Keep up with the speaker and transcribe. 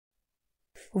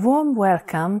Warm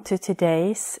welcome to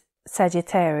today's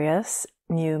Sagittarius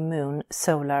new moon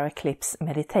solar eclipse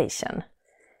meditation.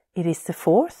 It is the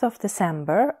 4th of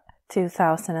December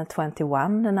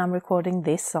 2021 and I'm recording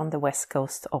this on the west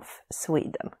coast of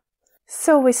Sweden.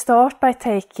 So we start by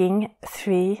taking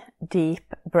 3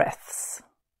 deep breaths.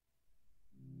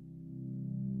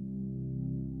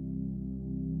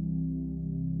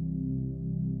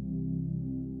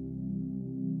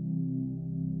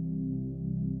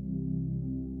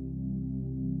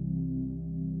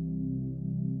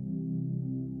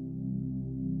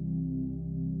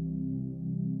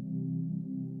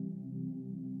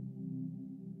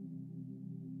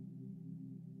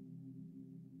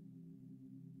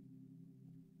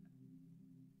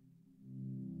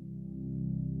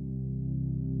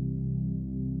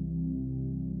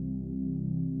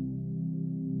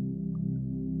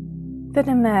 Then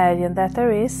imagine that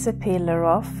there is a pillar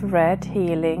of red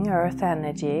healing earth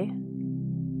energy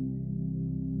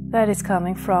that is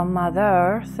coming from Mother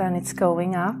Earth and it's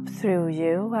going up through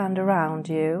you and around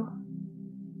you,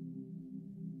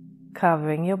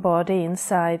 covering your body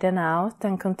inside and out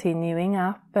and continuing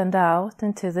up and out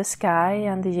into the sky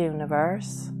and the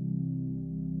universe.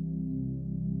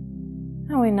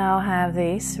 And we now have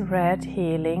this red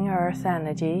healing earth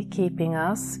energy keeping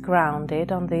us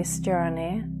grounded on this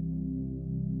journey.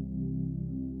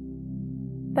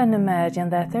 Then imagine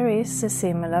that there is a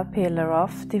similar pillar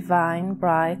of divine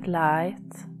bright light,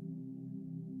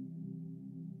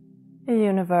 a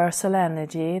universal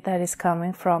energy that is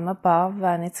coming from above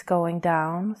and it's going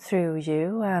down through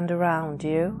you and around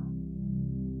you,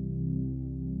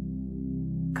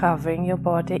 covering your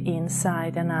body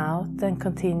inside and out and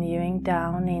continuing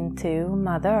down into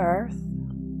Mother Earth.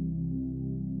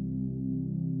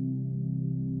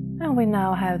 And we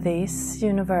now have this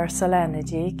universal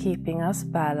energy keeping us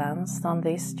balanced on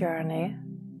this journey.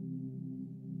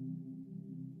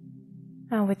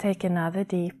 And we take another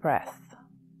deep breath.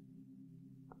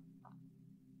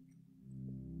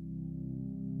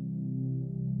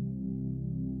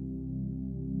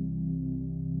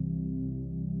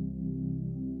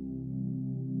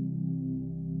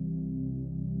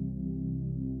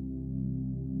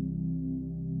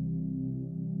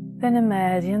 Then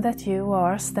imagine that you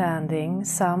are standing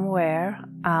somewhere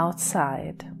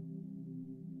outside.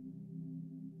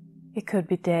 It could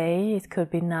be day, it could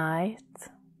be night,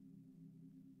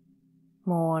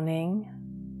 morning,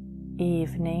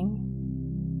 evening.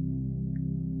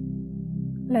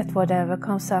 Let whatever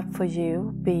comes up for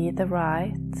you be the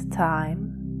right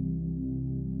time.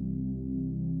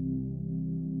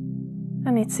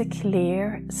 And it's a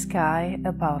clear sky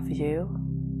above you.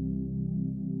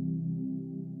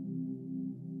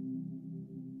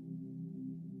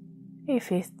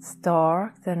 If it's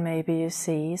dark, then maybe you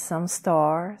see some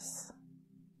stars.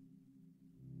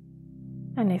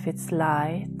 And if it's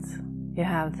light, you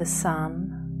have the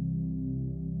sun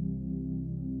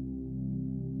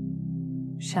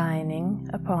shining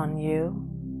upon you.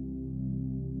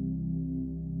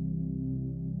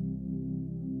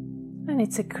 And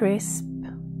it's a crisp,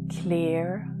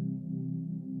 clear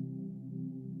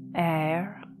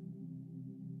air.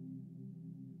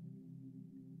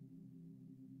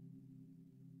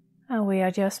 And we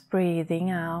are just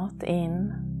breathing out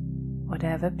in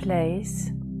whatever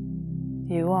place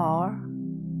you are.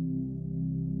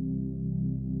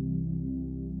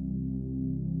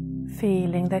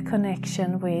 Feeling the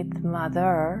connection with Mother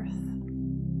Earth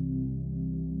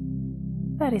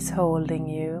that is holding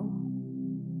you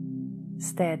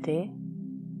steady.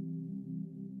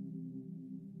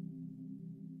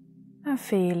 And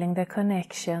feeling the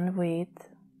connection with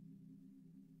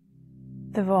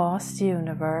the vast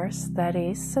universe that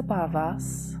is above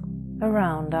us,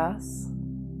 around us,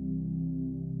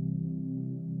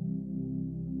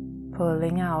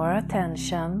 pulling our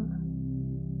attention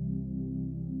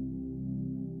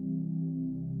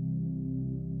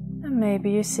and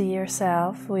maybe you see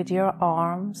yourself with your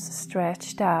arms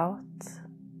stretched out,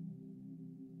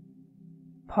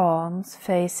 palms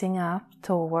facing up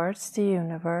towards the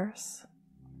universe.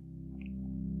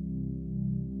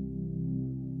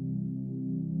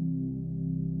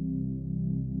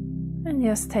 And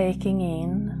just taking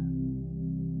in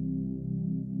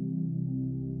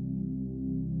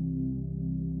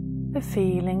the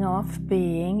feeling of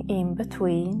being in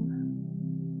between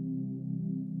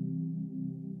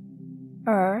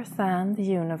Earth and the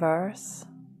universe.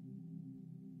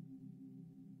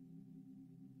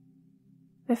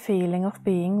 The feeling of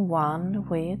being one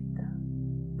with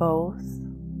both.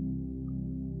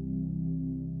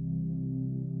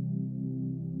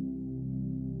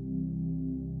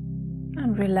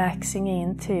 And relaxing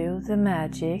into the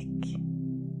magic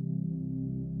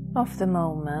of the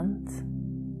moment,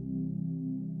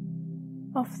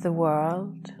 of the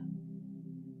world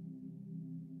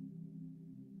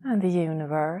and the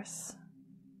universe.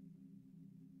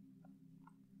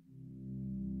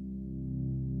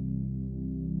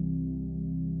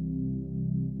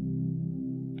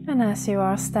 And as you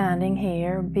are standing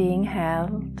here being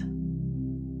held,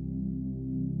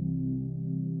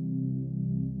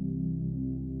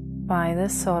 by the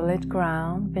solid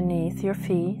ground beneath your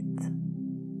feet,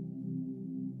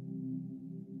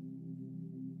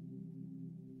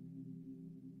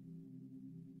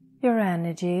 your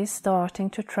energy is starting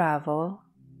to travel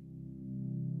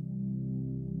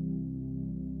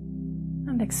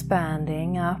and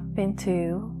expanding up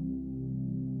into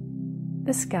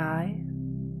the sky,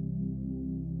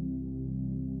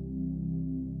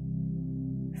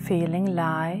 feeling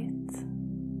light,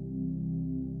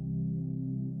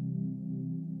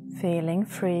 feeling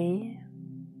free,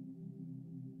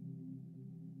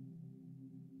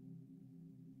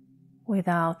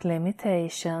 without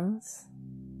limitations,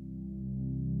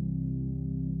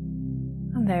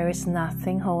 and there is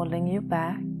nothing holding you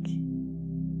back.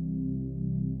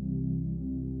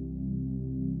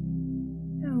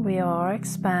 And we are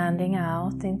expanding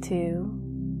out into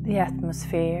the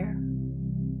atmosphere,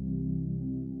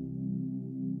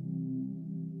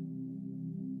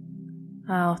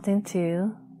 out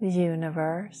into the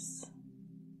universe,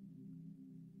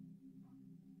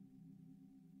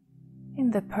 in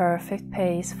the perfect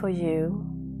pace for you.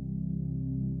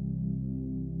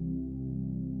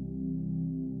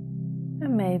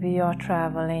 And maybe you are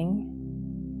traveling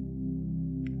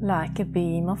like a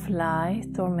beam of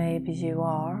light, or maybe you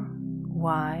are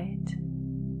wide,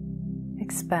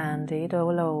 expanded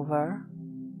all over.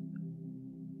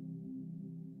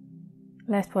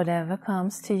 Let whatever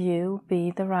comes to you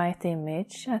be the right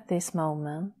image at this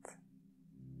moment.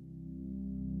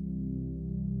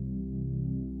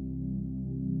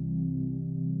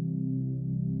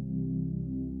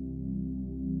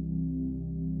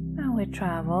 And we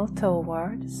travel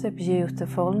towards a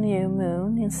beautiful new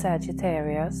moon in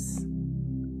Sagittarius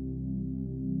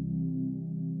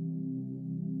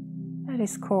that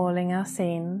is calling us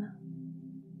in,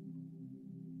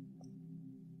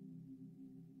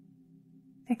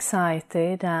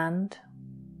 excited and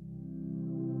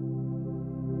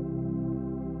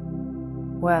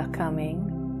welcoming.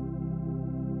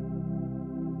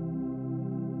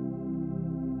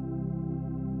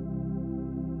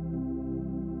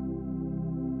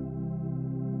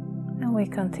 And we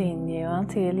continue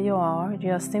until you are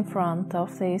just in front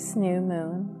of this new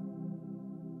moon.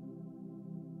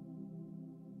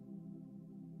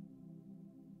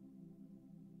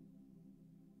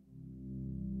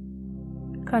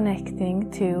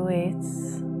 Connecting to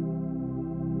its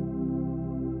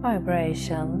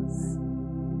vibrations,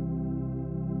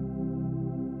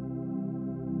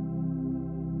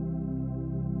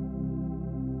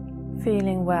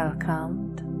 feeling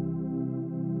welcomed,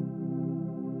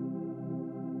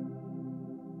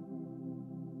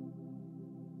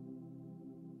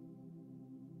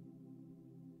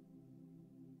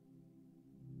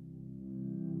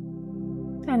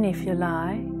 and if you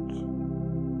like,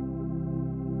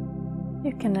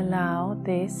 you can allow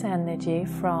this energy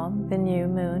from the new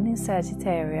moon in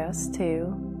Sagittarius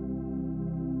to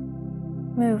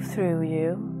move through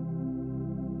you,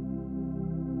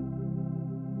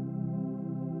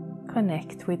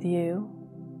 connect with you,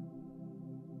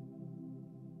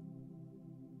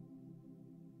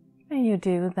 and you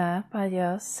do that by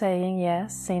just saying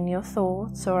yes in your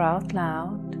thoughts or out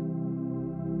loud.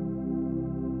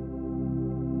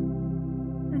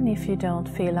 And if you don't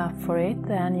feel up for it,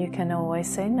 then you can always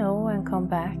say no and come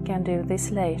back and do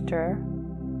this later,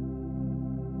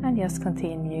 and just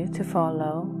continue to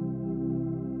follow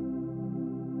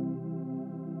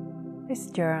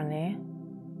this journey.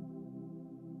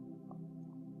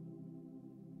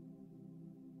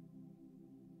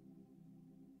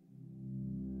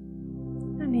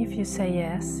 And if you say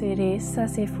yes, it is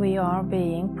as if we are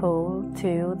being pulled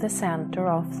to the center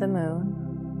of the moon.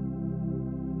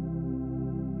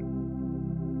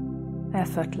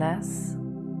 Effortless.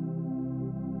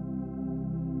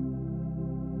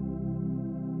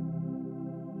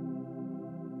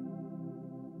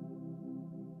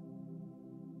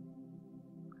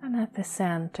 And at the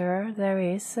center there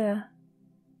is a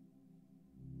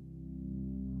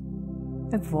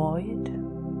void.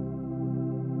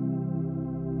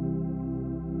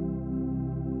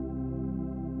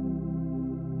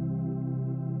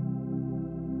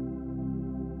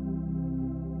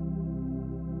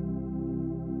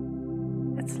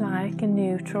 It's like a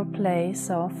neutral place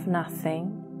of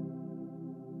nothing.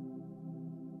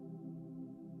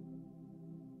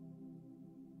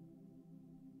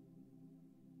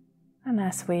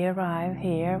 as we arrive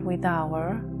here with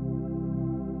our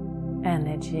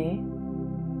energy,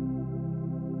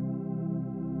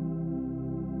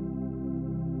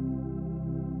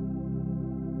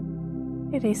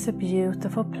 it is a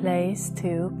beautiful place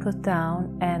to put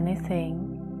down anything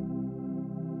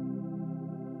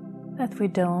that we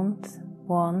don't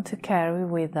want to carry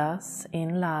with us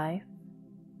in life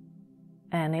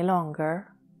any longer.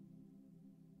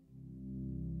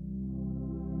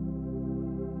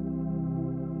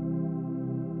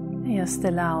 Just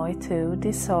allow it to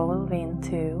dissolve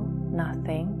into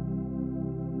nothing.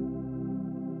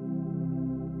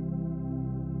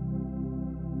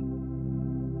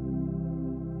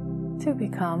 To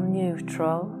become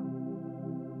neutral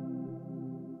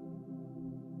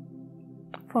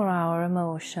for our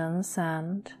emotions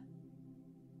and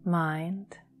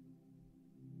mind.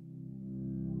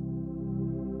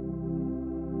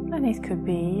 And it could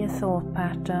be a thought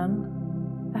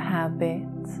pattern, a habit,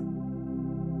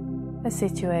 a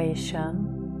situation,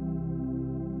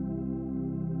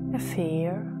 a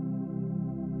fear,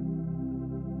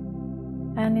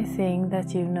 anything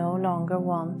that you no longer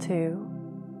want to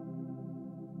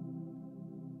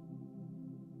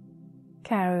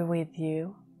carry with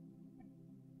you.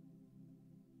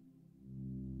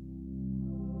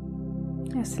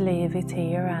 Just leave it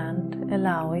here and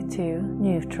allow it to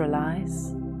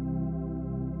neutralize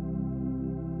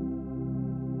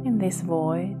in this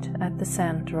void at the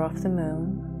center of the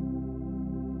moon.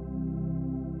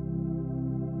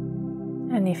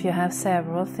 And if you have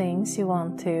several things you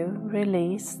want to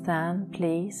release, then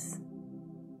please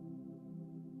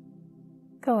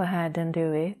go ahead and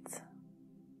do it.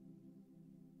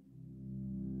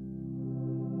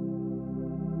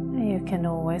 And you can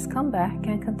always come back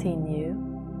and continue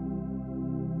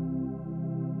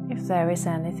if there is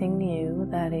anything new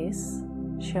that is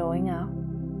showing up.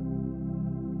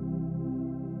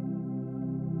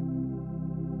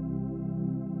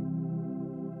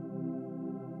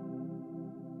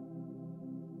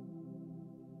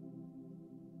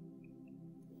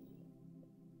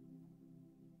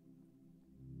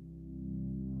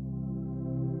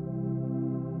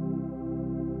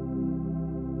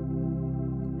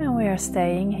 And we are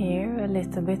staying here a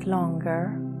little bit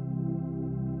longer.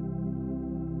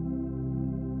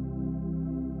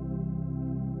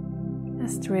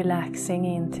 Just relaxing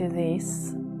into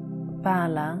this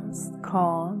balanced,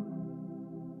 calm,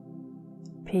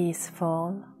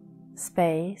 peaceful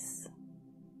space.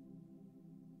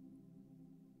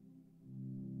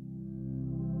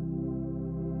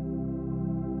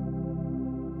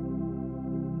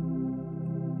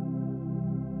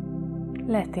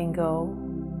 Letting go.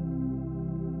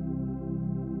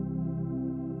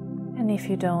 And if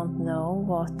you don't know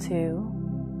what to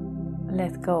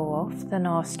let go of, then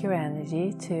ask your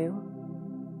energy to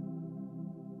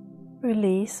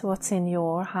release what's in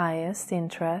your highest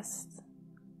interest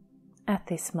at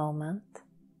this moment.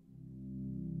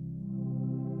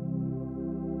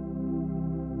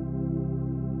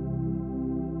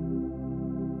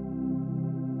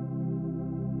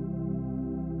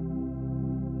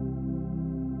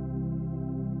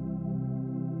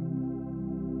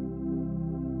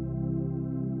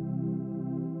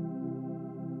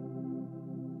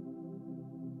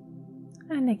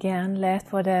 And again,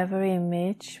 let whatever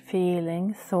image,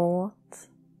 feeling, thought,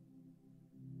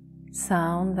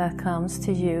 sound that comes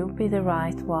to you be the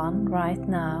right one right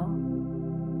now,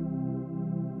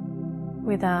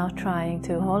 without trying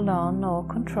to hold on or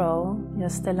control,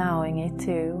 just allowing it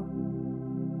to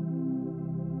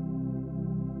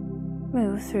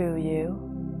move through you.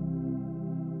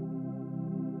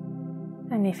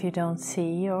 And if you don't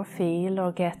see or feel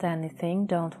or get anything,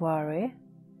 don't worry.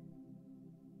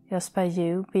 Just by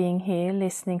you being here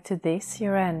listening to this,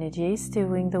 your energy is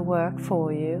doing the work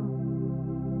for you.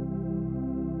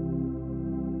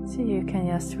 So you can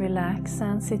just relax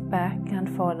and sit back and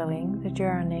following the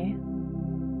journey.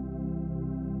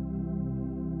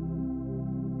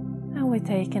 And we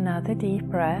take another deep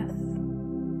breath.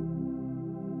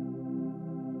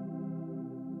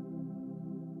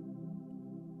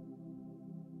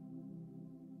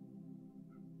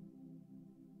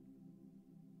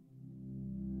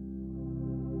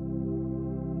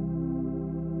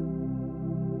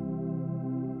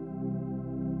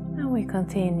 We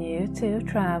continue to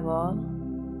travel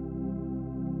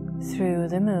through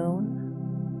the moon,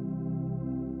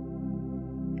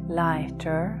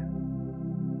 lighter,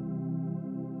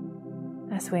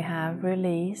 as we have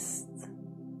released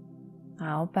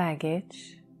our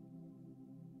baggage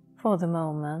for the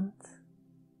moment.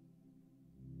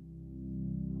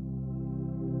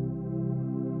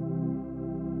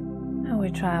 And we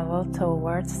we travel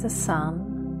towards the sun.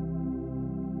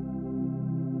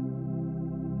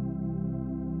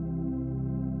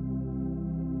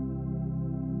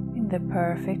 In the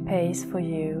perfect pace for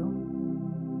you.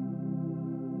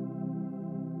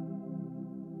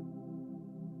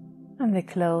 And the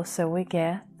closer we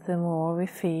get, the more we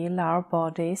feel our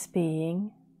bodies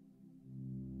being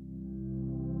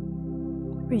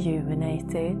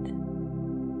rejuvenated,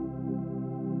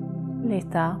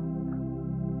 lit up.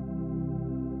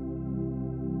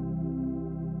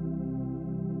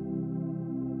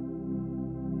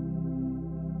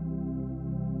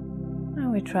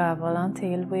 And we travel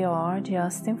until we are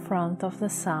just in front of the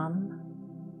sun,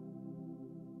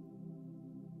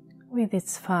 with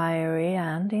its fiery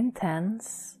and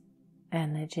intense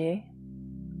energy.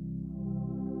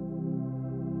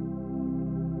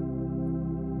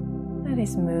 That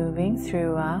is moving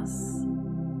through us.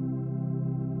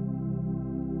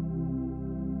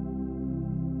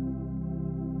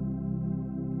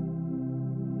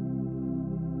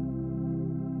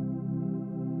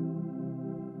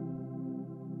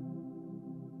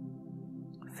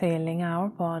 Filling our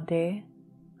body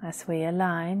as we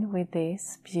align with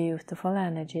this beautiful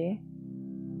energy.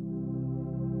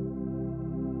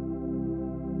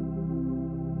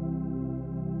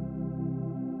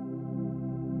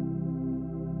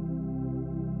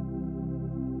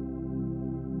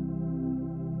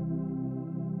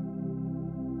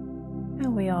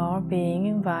 And we are being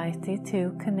invited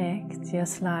to connect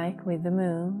just like with the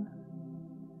moon.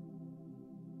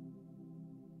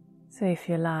 So if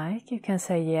you like, you can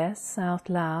say yes out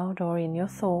loud or in your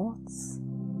thoughts.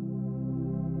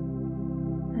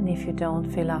 And if you don't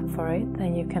feel up for it,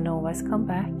 then you can always come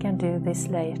back and do this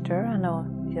later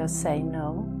and just say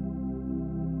no.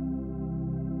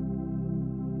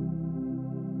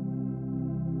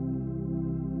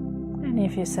 And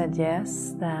if you said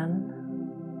yes, then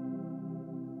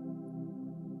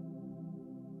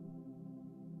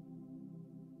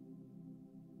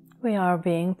we are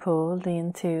being pulled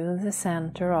into the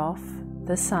center of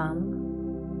the sun.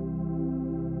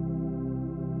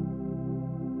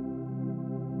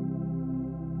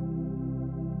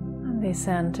 And this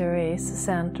center is the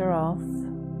center of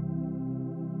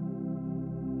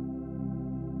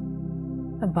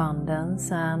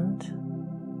abundance and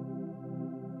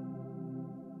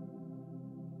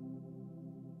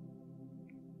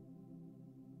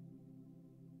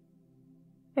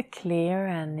a clear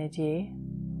energy.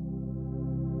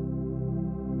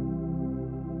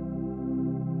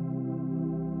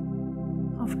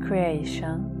 Of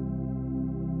creation.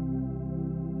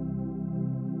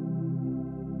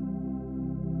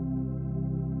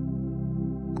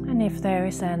 And if there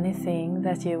is anything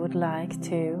that you would like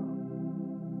to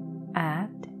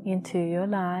add into your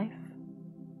life,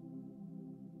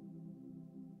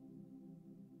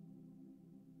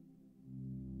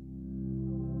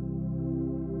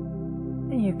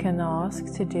 you can ask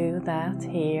to do that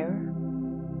here.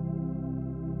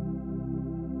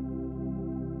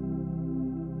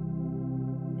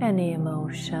 Any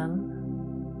emotion,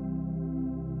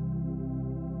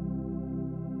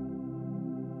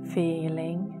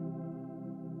 feeling,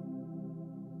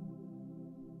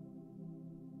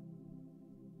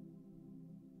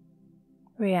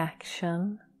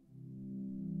 reaction,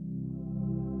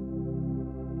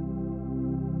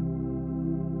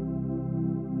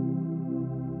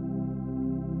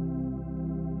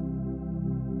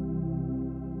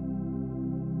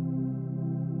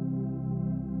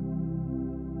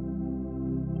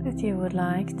 that you would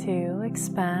like to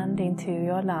expand into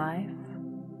your life.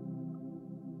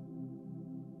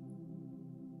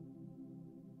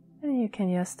 And you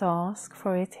can just ask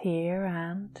for it here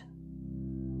and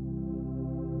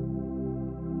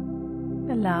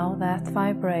allow that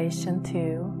vibration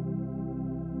to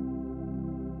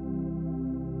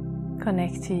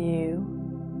connect to you.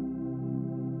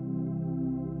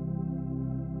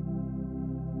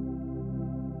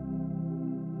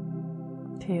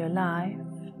 To your life.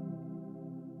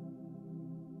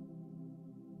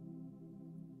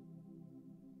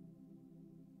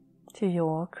 To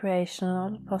your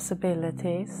creational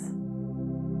possibilities.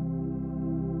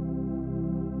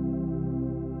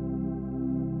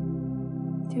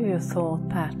 To your thought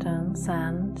patterns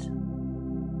and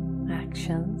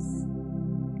actions.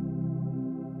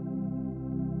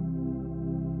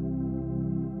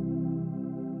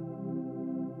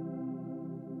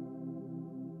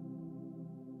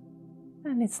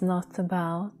 And it's not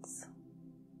about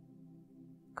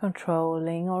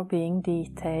controlling or being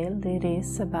detailed, it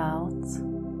is about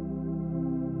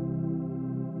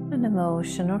an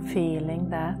emotion or feeling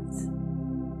that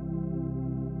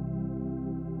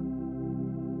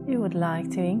you would like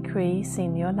to increase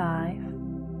in your life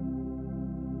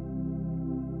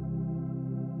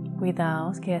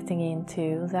without getting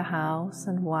into the hows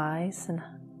and whys and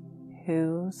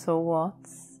who's or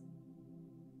what's.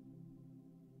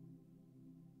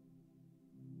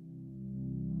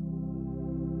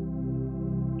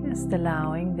 Just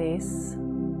allowing this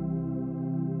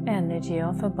energy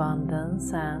of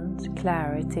abundance and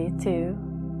clarity to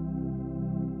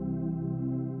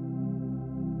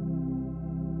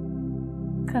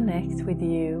connect with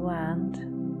you and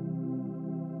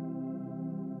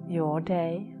your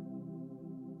day.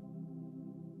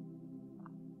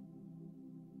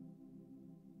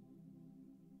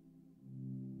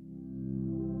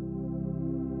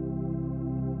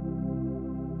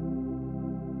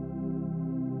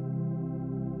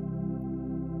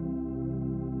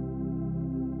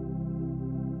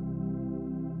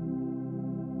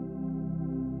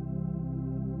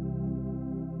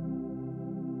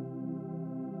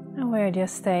 And we're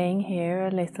just staying here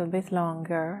a little bit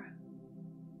longer.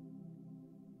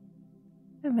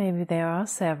 And maybe there are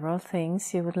several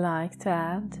things you would like to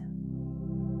add.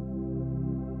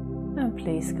 And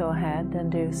please go ahead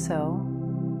and do so.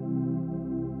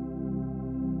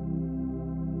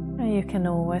 And you can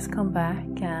always come back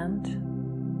and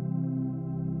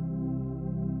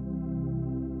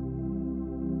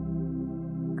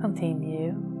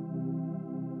continue.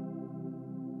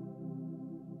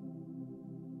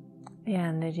 The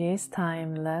energy is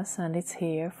timeless and it's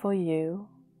here for you.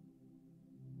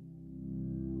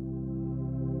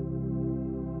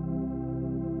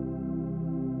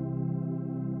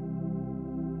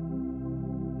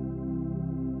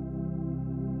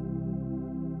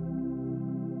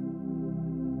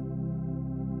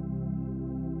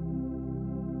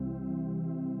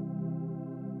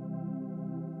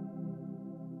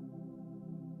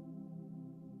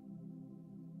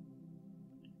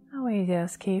 We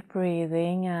just keep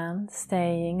breathing and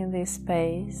staying in this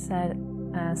space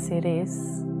as it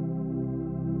is.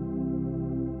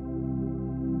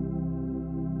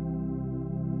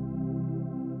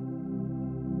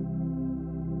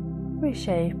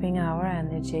 Reshaping our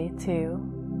energy to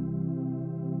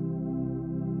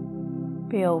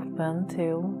be open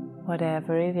to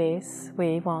whatever it is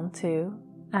we want to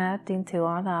add into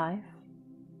our life.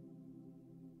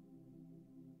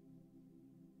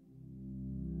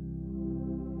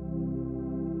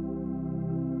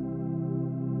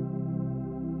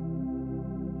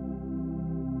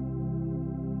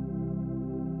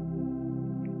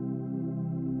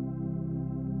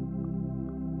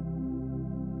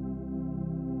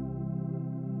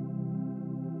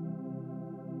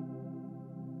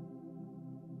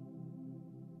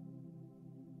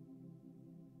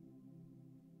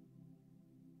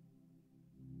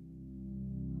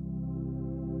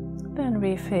 Then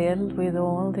refilled with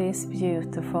all this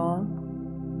beautiful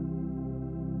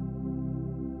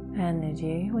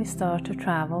energy, we start to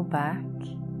travel back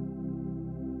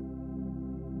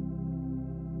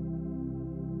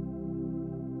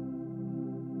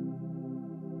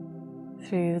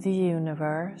through the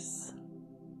universe,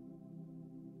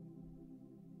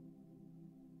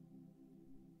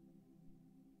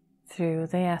 through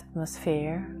the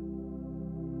atmosphere,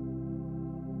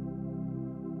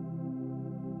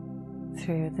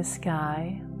 through the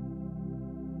sky,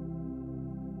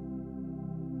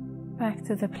 back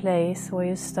to the place where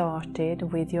you started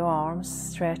with your arms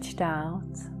stretched out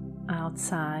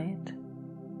outside,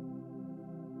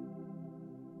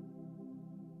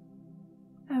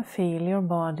 and feel your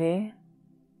body.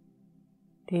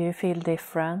 Do you feel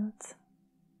different?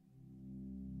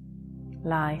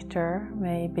 Lighter,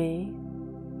 maybe,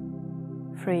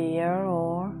 freer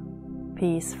or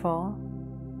peaceful?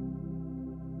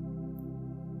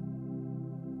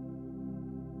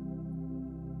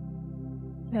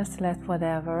 Just let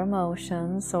whatever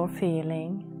emotions or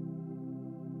feeling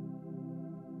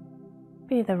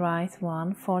be the right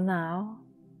one for now.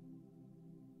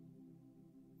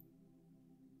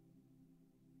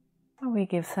 We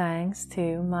give thanks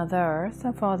to Mother Earth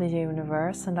and Father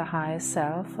Universe and the Higher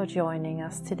Self for joining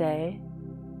us today,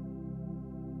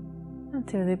 and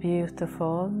to the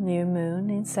beautiful new moon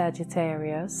in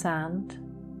Sagittarius and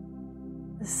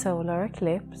the solar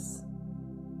eclipse.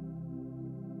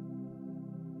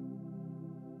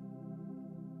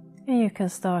 And you can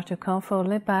start to come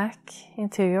fully back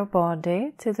into your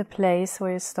body, to the place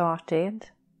where you started.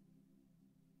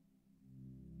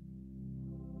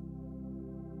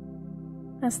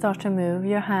 And start to move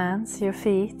your hands, your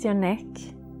feet, your neck.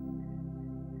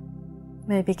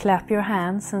 Maybe clap your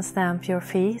hands and stamp your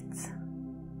feet.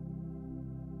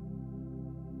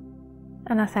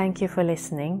 And I thank you for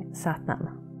listening.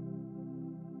 Satnam.